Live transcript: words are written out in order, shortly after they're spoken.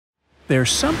There's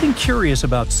something curious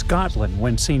about Scotland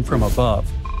when seen from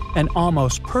above. An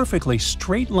almost perfectly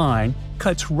straight line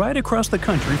cuts right across the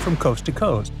country from coast to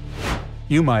coast.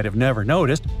 You might have never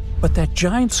noticed, but that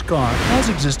giant scar has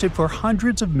existed for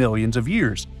hundreds of millions of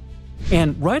years.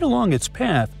 And right along its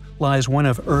path lies one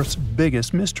of Earth's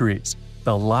biggest mysteries,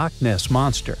 the Loch Ness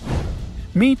Monster.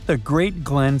 Meet the Great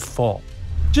Glen Fault.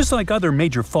 Just like other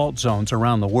major fault zones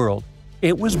around the world,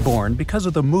 it was born because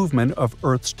of the movement of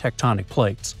Earth's tectonic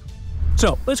plates.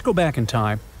 So let's go back in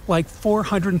time, like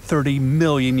 430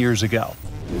 million years ago.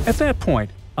 At that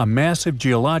point, a massive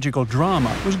geological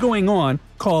drama was going on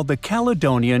called the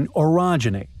Caledonian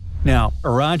Orogeny. Now,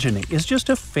 orogeny is just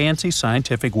a fancy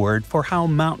scientific word for how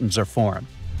mountains are formed.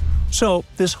 So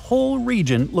this whole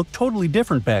region looked totally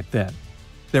different back then.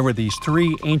 There were these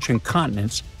three ancient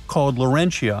continents called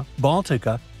Laurentia,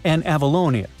 Baltica, and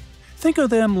Avalonia. Think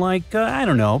of them like,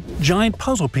 giant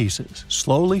puzzle pieces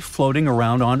slowly floating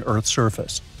around on Earth's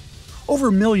surface.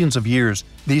 Over millions of years,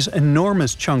 these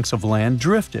enormous chunks of land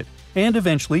drifted and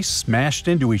eventually smashed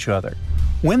into each other.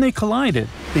 When they collided,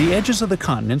 the edges of the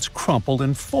continents crumpled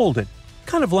and folded,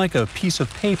 kind of like a piece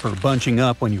of paper bunching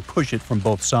up when you push it from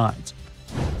both sides.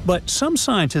 But some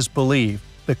scientists believe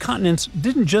the continents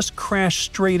didn't just crash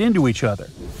straight into each other.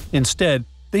 Instead,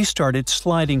 they started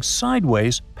sliding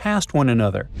sideways past one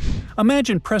another.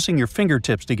 Imagine pressing your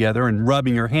fingertips together and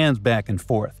rubbing your hands back and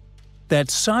forth. That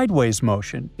sideways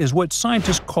motion is what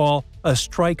scientists call a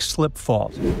strike-slip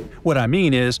fault. What I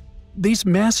mean is, these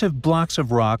massive blocks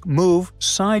of rock move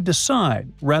side to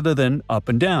side rather than up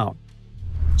and down.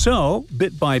 So,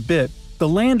 bit by bit, the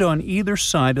land on either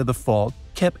side of the fault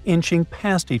kept inching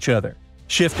past each other,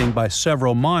 shifting by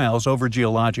several miles over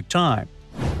geologic time.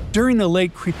 During the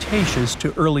late Cretaceous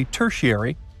to early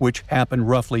Tertiary, which happened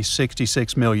roughly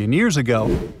 66 million years ago,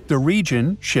 the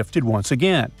region shifted once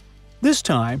again. This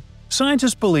time,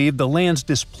 scientists believe the land's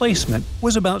displacement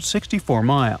was about 64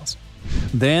 miles.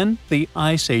 Then the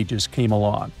ice ages came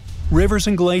along. Rivers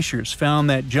and glaciers found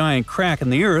that giant crack in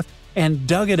the earth and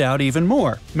dug it out even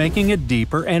more, making it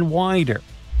deeper and wider.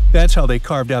 That's how they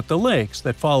carved out the lakes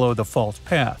that follow the fault's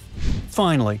path.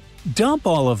 Finally, dump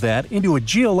all of that into a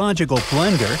geological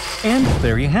blender, and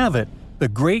there you have it, the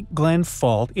Great Glen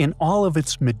Fault in all of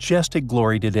its majestic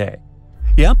glory today.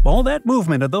 Yep, all that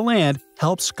movement of the land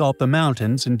helped sculpt the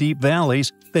mountains and deep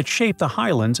valleys that shape the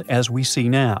highlands as we see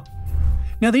now.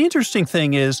 Now the interesting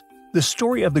thing is, the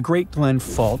story of the Great Glen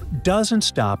Fault doesn't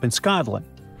stop in Scotland.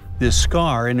 This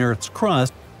scar in Earth's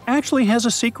crust actually has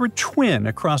a secret twin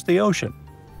across the ocean.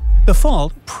 The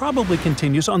fault probably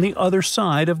continues on the other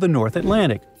side of the North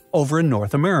Atlantic, over in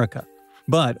North America.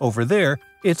 But over there,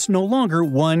 it's no longer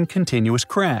one continuous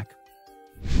crack.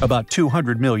 About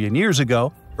 200 million years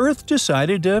ago, Earth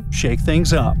decided to shake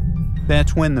things up.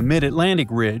 That's when the Mid-Atlantic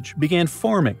Ridge began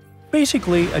forming,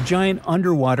 basically a giant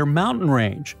underwater mountain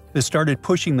range that started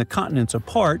pushing the continents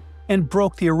apart and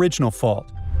broke the original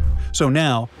fault. So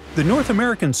now, the North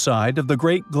American side of the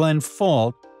Great Glen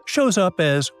Fault shows up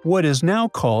as what is now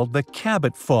called the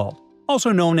Cabot Fault,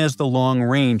 also known as the Long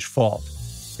Range Fault.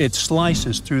 It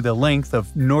slices through the length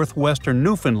of northwestern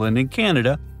Newfoundland in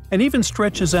Canada and even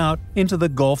stretches out into the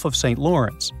Gulf of St.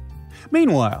 Lawrence.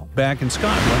 Meanwhile, back in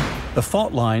Scotland, the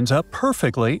fault lines up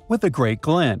perfectly with the Great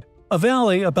Glen, a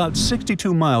valley about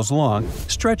 62 miles long,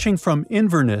 stretching from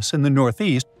Inverness in the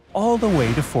northeast all the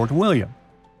way to Fort William.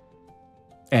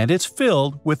 And it's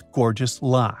filled with gorgeous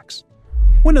lochs.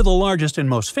 One of the largest and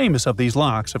most famous of these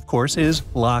lochs, of course, is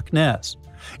Loch Ness.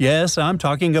 Yes, I'm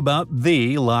talking about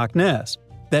the Loch Ness,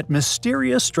 that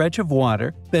mysterious stretch of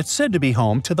water that's said to be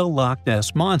home to the Loch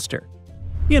Ness Monster.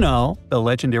 You know, the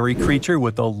legendary creature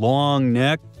with the long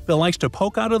neck that likes to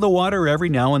poke out of the water every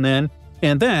now and then,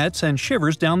 and that sends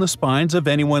shivers down the spines of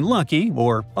anyone lucky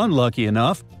or unlucky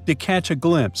enough to catch a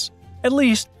glimpse. At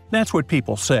least, that's what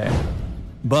people say.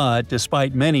 But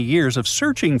despite many years of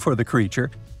searching for the creature,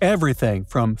 everything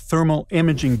from thermal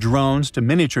imaging drones to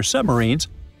miniature submarines,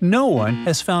 no one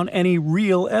has found any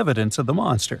real evidence of the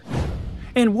monster.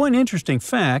 And one interesting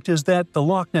fact is that the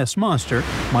Loch Ness Monster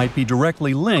might be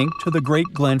directly linked to the Great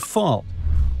Glen Fault.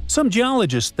 Some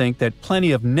geologists think that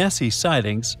plenty of Nessie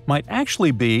sightings might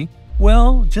actually be,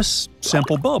 well, just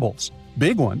simple bubbles,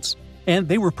 big ones, and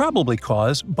they were probably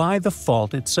caused by the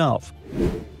fault itself.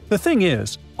 The thing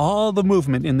is, all the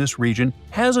movement in this region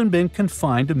hasn't been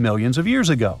confined to millions of years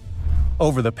ago.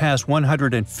 Over the past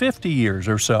 150 years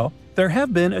or so, there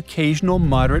have been occasional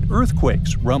moderate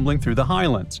earthquakes rumbling through the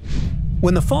highlands.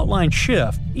 When the fault lines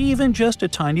shift, even just a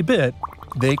tiny bit,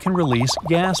 they can release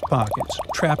gas pockets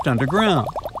trapped underground.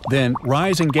 Then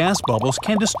rising gas bubbles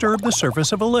can disturb the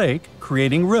surface of a lake,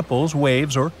 creating ripples,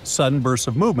 waves, or sudden bursts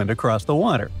of movement across the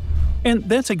water. And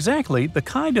that's exactly the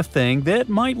kind of thing that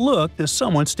might look to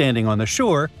someone standing on the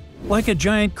shore like a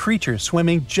giant creature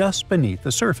swimming just beneath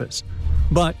the surface.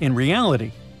 But in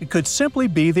reality, it could simply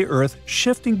be the Earth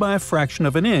shifting by a fraction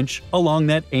of an inch along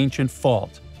that ancient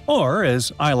fault. Or,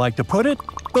 as I like to put it,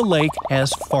 the lake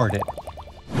has farted.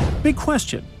 Big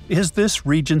question: is this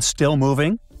region still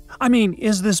moving? I mean,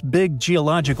 is this big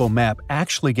geological map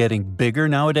actually getting bigger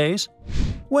nowadays?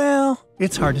 Well,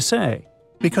 it's hard to say,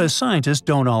 because scientists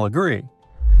don't all agree.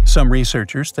 Some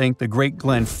researchers think the Great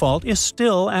Glen Fault is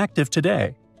still active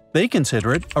today. They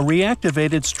consider it a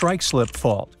reactivated strike-slip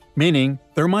fault, meaning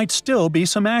there might still be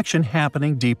some action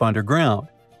happening deep underground.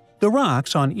 The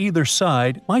rocks on either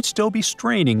side might still be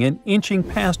straining and inching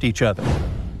past each other.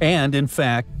 And in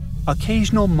fact,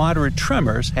 occasional moderate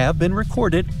tremors have been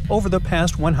recorded over the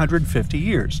past 150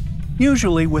 years,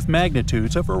 usually with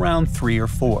magnitudes of around 3 or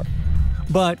 4.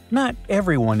 But not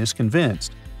everyone is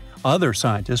convinced. Other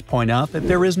scientists point out that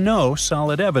there is no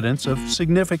solid evidence of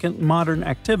significant modern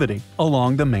activity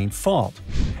along the main fault,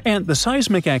 and the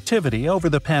seismic activity over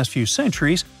the past few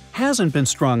centuries hasn't been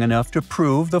strong enough to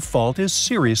prove the fault is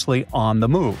seriously on the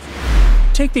move.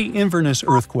 Take the Inverness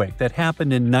earthquake that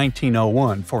happened in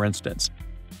 1901, for instance.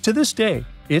 To this day,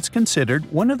 it's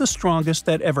considered one of the strongest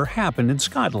that ever happened in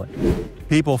Scotland.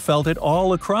 People felt it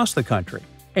all across the country,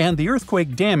 and the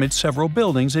earthquake damaged several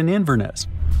buildings in Inverness.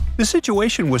 The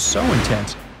situation was so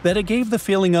intense that it gave the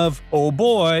feeling of, oh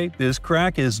boy, this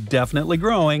crack is definitely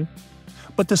growing.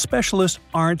 But the specialists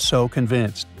aren't so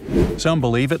convinced. Some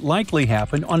believe it likely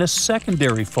happened on a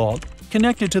secondary fault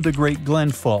connected to the Great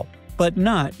Glen Fault, but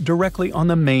not directly on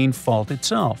the main fault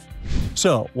itself.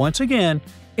 So, once again,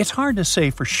 it's hard to say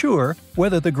for sure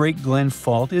whether the Great Glen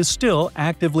Fault is still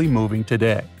actively moving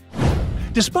today.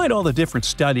 Despite all the different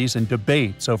studies and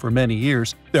debates over many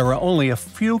years, there are only a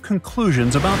few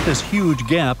conclusions about this huge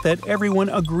gap that everyone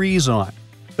agrees on.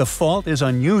 The fault is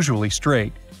unusually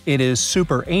straight, it is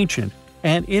super ancient,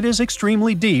 and it is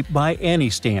extremely deep by any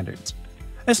standards.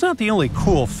 That's not the only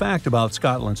cool fact about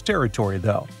Scotland's territory,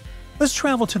 though. Let's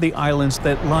travel to the islands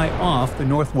that lie off the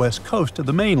northwest coast of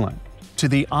the mainland, to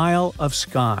the Isle of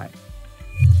Skye.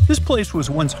 This place was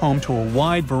once home to a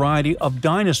wide variety of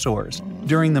dinosaurs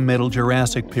during the Middle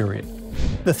Jurassic period.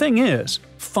 The thing is,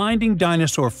 finding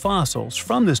dinosaur fossils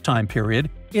from this time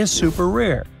period is super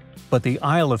rare, but the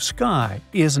Isle of Skye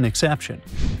is an exception.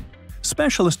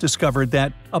 Specialists discovered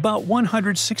that about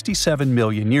 167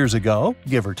 million years ago,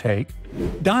 give or take,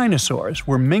 dinosaurs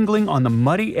were mingling on the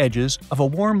muddy edges of a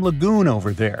warm lagoon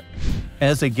over there.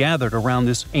 As they gathered around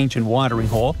this ancient watering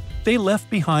hole, they left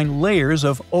behind layers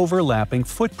of overlapping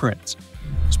footprints.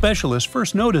 Specialists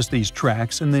first noticed these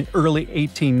tracks in the early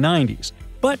 1890s,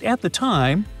 but at the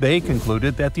time, they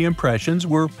concluded that the impressions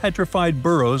were petrified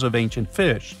burrows of ancient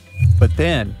fish. But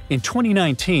then, in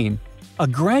 2019, a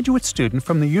graduate student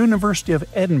from the University of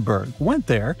Edinburgh went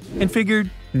there and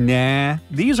figured, nah,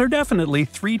 these are definitely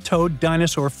three-toed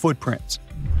dinosaur footprints.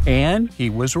 And he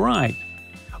was right.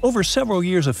 Over several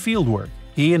years of fieldwork,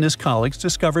 he and his colleagues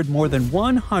discovered more than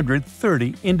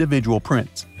 130 individual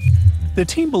prints. The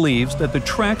team believes that the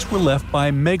tracks were left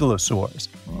by megalosaurs.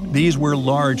 These were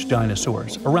large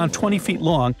dinosaurs, around 20 feet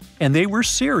long, and they were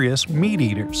serious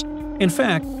meat-eaters. In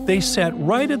fact, they sat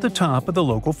right at the top of the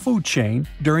local food chain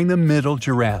during the Middle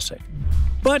Jurassic.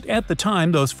 But at the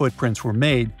time those footprints were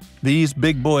made, these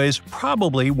big boys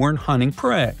probably weren't hunting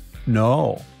prey.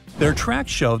 No, their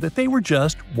tracks show that they were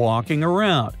just walking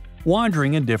around,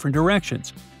 wandering in different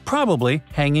directions, probably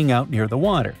hanging out near the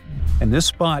water. And this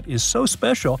spot is so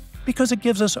special because it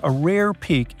gives us a rare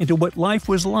peek into what life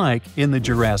was like in the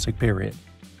Jurassic period.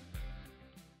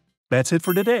 That's it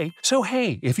for today. So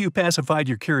hey, if you pacified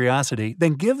your curiosity,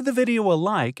 then give the video a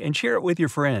like and share it with your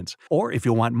friends. Or if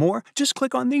you want more, just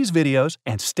click on these videos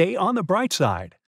and stay on the bright side.